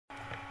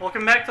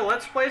Welcome back to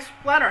Let's Play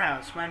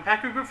Splatterhouse,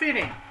 Wanpaku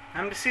Graffiti.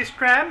 I'm Deceased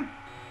Crab,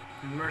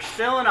 and we're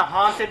still in a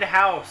haunted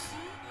house.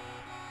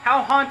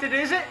 How haunted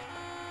is it?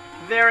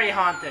 Very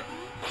haunted.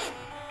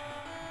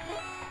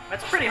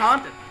 That's pretty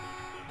haunted.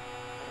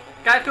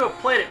 Guy threw a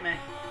plate at me.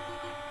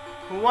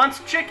 Who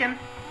wants chicken?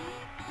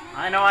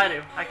 I know I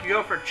do. I could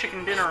go for a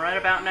chicken dinner right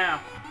about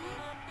now.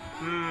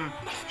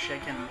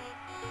 Chicken.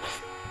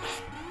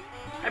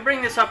 I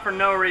bring this up for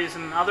no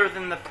reason other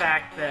than the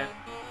fact that...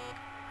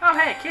 Oh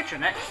hey,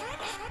 kitchenette.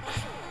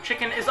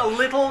 Chicken is a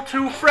little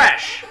too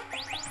fresh.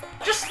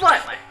 Just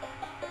slightly.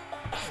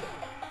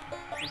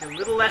 Maybe a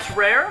little less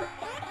rare.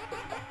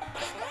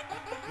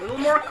 A little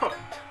more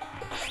cooked.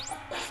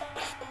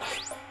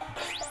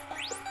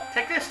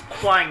 Take this,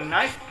 flying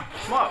knife.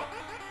 Whoa.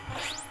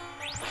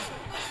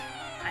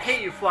 I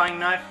hate you, flying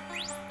knife.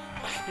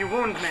 You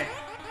wound me.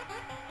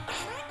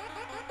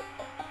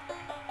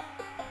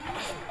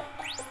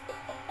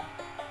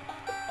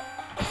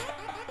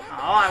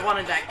 Oh, I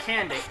wanted that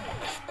candy.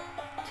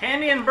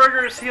 Candy and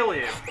burgers heal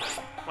you.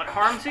 What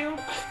harms you?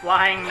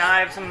 Flying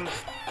knives and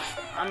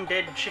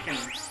undead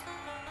chickens.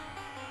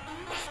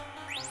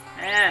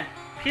 Man,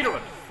 Peter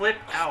would flip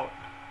out.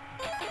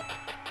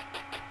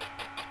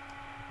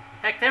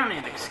 Heck, they don't need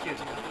an excuse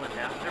to flip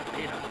out. They're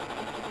Peter.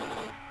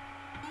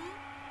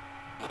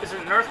 Is it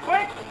an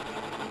earthquake?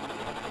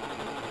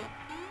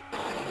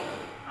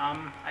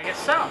 I guess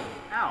so.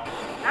 Ow.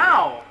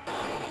 Ow!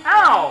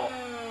 Ow!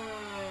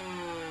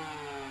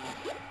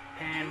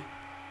 Pain.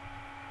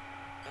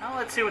 Now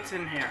let's see what's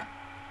in here.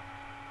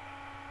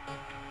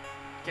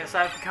 Guess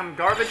I've become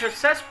garbage of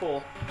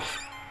cesspool.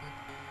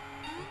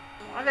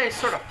 Why are they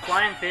sort of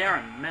flying through the air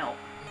and melt?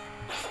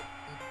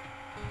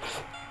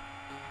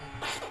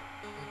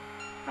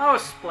 Oh,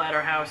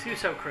 Splatterhouse, you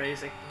so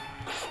crazy.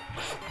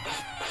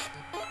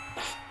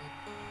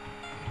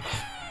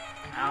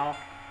 Ow.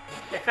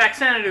 If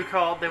Xanadu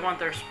called, they want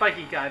their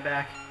spiky guy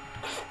back.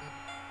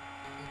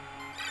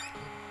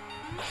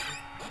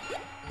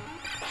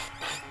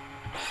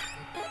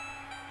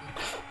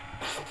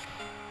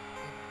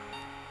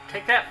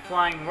 Take that,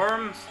 flying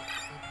worms.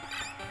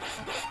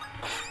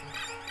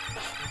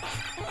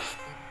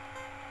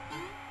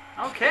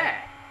 Okay.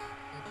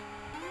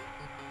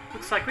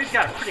 Looks like we've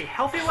got a pretty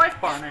healthy life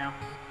bar now.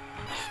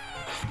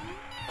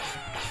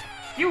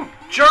 You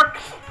jerk!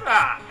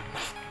 Ah!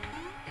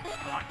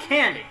 I want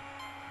candy.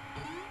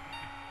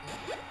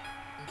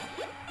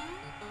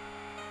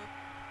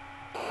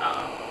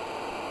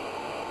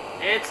 Uh-oh.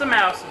 It's a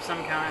mouse of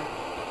some kind.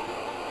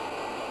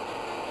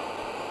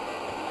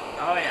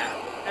 Oh yeah.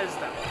 That is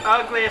the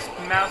ugliest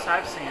mouse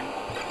I've seen.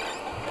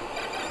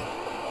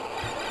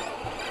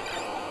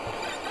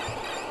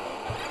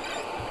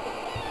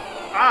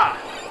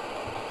 Ah!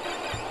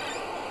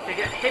 If you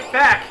get hit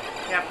back,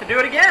 you have to do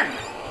it again.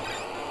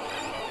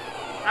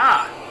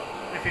 Ah!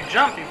 And if you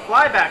jump, you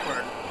fly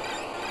backward.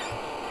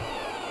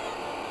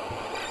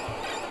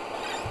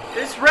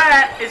 This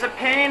rat is a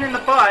pain in the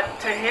butt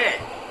to hit.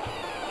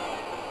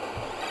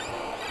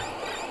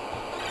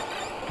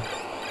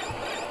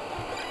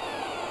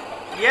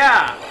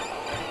 Yeah.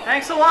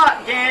 Thanks a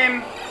lot,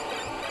 game.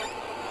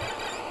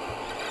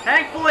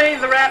 Thankfully,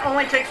 the rat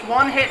only takes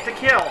one hit to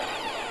kill.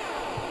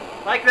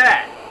 Like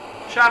that.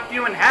 Chopped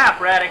you in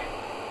half, ratty.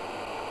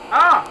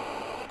 Ah!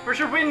 Where's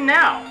your win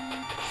now?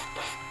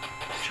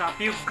 Chop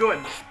you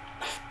good.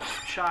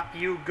 Chop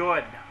you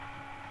good.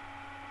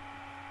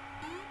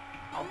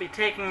 I'll be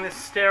taking this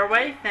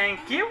stairway,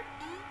 thank you.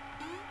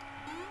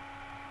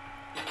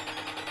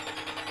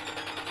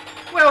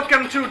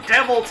 Welcome to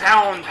Devil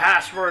Town,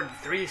 password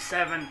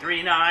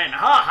 3739. Ha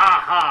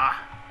ha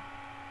ha.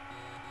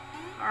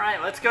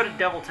 Alright, let's go to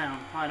Devil Town.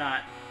 Why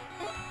not?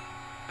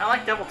 I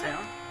like Devil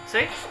Town.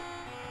 See?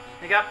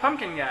 They got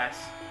pumpkin guys.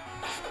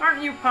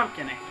 Aren't you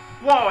pumpkiny?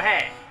 Whoa,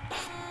 hey.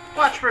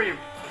 Watch where you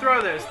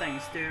throw those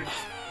things, dude.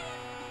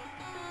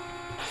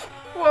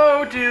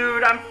 Whoa,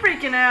 dude, I'm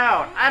freaking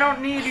out. I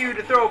don't need you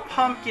to throw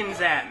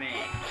pumpkins at me.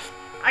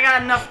 I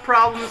got enough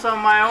problems on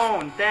my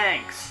own,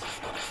 thanks.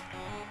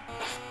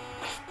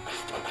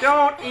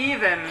 Don't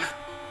even.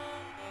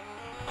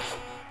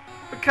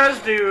 Because,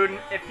 dude,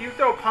 if you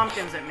throw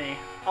pumpkins at me,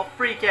 I'll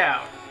freak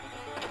out.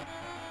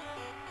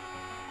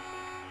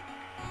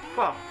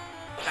 Whoa.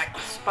 Back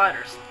to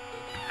spiders.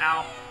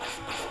 Ow.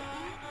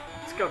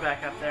 Let's go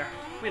back up there.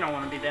 We don't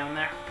want to be down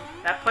there.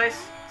 That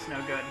place, it's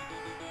no good.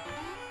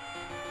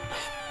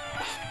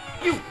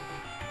 You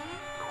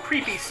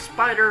creepy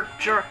spider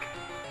jerk.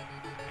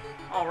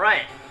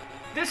 Alright.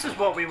 This is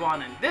what we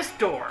wanted. This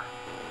door.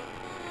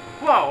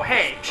 Whoa,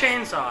 hey,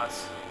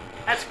 chainsaws.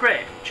 That's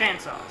great,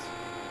 chainsaws.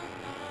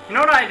 You know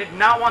what I did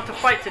not want to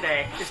fight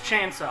today is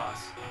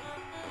chainsaws.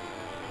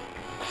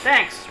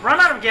 Thanks,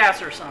 run out of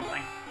gas or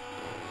something.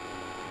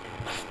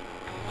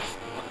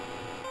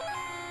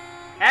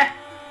 Eh?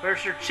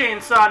 Where's your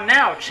chainsaw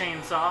now,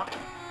 chainsaw?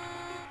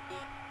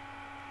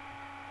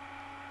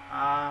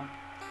 I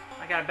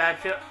got a bad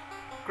feel.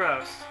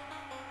 Gross.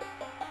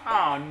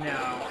 Oh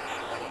no.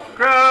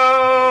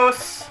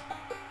 Gross!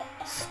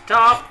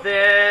 Stop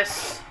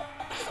this!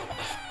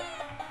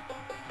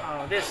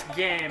 Oh, this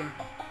game.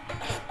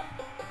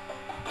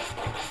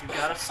 You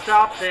gotta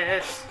stop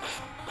this.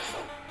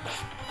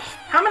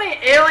 How many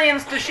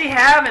aliens does she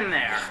have in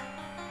there?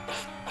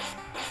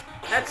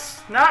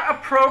 That's not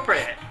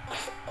appropriate.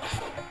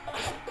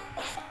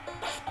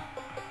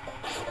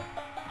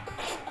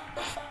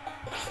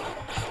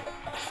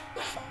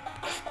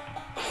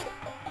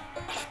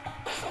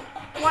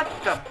 What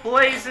the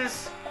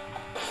blazes?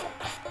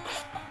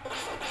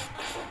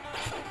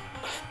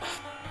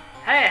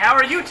 Hey, how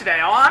are you today?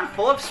 Oh, I'm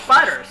full of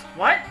spiders.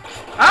 What?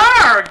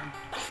 Arrgh!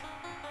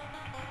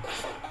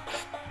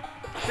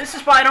 This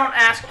is why I don't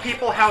ask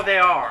people how they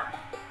are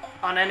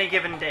on any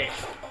given date.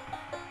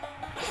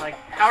 Like,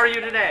 how are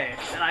you today?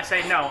 And I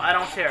say, no, I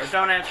don't care.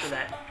 Don't answer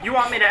that. You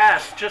want me to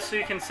ask just so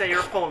you can say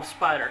you're full of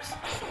spiders.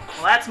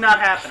 Well, that's not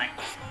happening.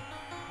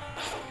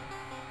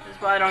 This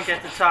is why I don't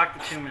get to talk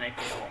to too many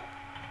people.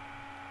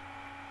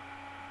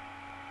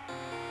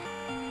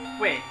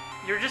 Wait,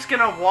 you're just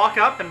gonna walk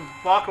up and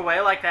walk away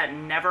like that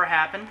never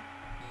happened?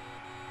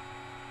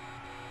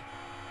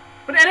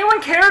 Would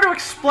anyone care to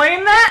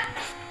explain that?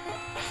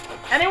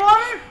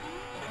 Anyone?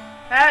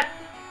 That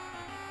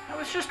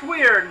was just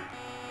weird.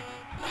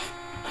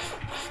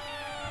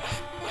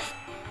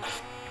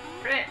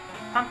 Great.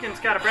 Pumpkin's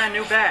got a brand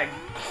new bag.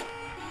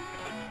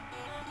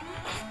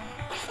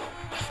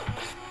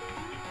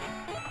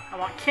 I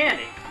want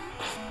candy.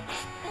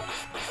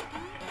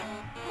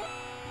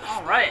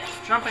 Alright,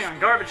 jumping on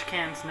garbage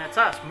cans nets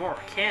us more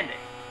candy.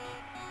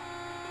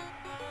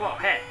 Whoa,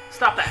 hey,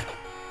 stop that.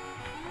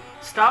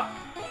 Stop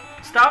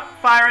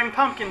firing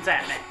pumpkins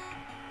at me.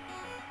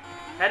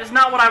 That is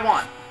not what I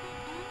want.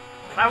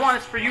 What I want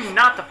is for you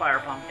not to fire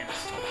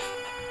pumpkins.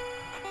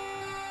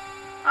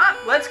 Ah,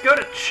 let's go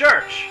to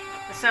church.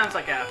 This sounds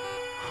like a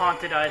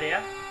haunted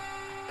idea.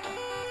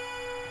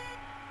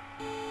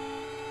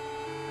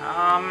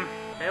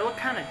 They look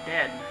kind of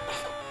dead.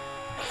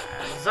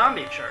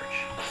 Zombie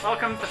church.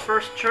 Welcome to the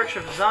first church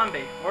of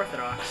zombie,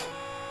 Orthodox.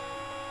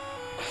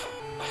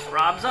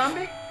 Rob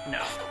Zombie?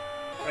 No.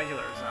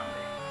 Regular zombie.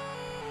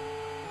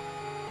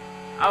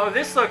 Oh,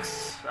 this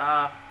looks,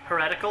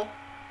 heretical.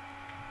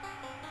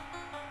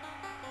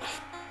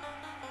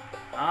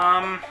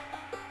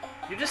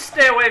 You just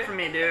stay away from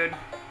me, dude.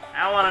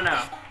 I don't want to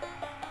know.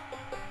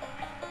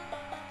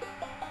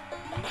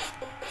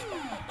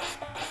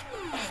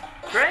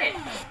 Great.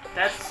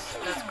 That's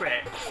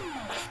great.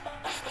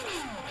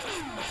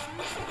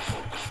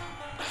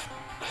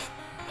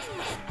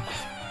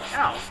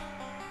 Ow.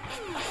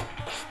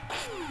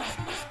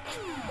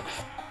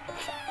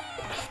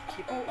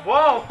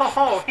 Whoa,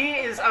 ho, he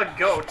is a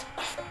goat.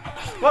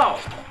 Whoa,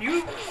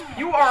 you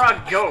are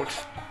a goat.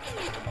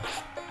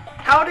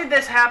 How did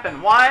this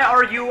happen? Why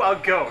are you a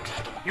goat?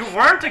 You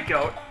weren't a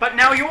goat, but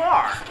now you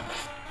are.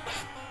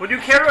 Would you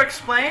care to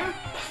explain?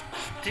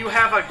 Do you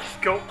have a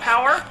goat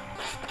power?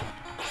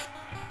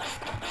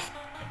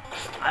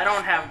 I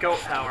don't have goat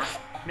power.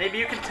 Maybe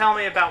you can tell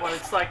me about what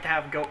it's like to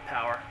have goat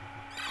power.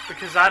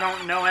 Because I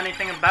don't know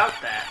anything about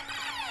that.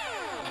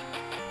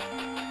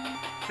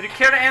 Would you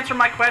care to answer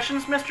my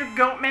questions, Mr.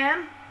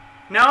 Goatman?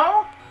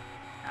 No?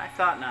 I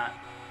thought not.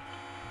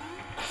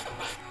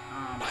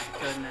 Oh my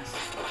goodness.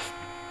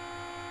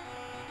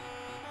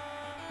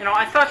 You know,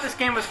 I thought this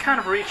game was kind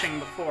of reaching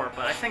before,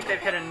 but I think they've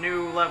hit a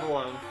new level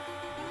of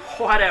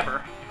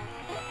whatever.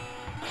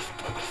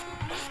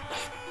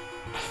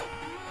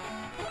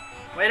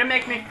 Way to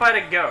make me fight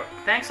a goat.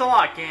 Thanks a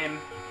lot, game.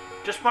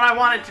 Just what I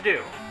wanted to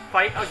do.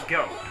 Fight a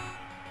goat.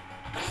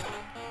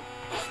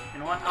 You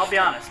know what? I'll be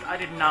honest. I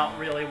did not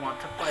really want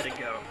to fight a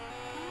goat.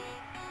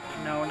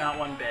 No, not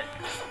one bit.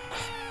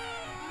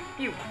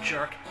 You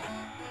jerk.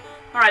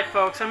 Alright,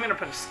 folks. I'm going to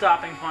put a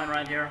stopping point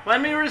right here.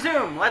 When we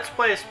resume, let's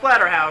play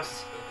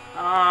Splatterhouse.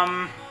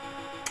 I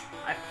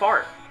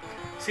fart.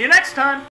 See you next time!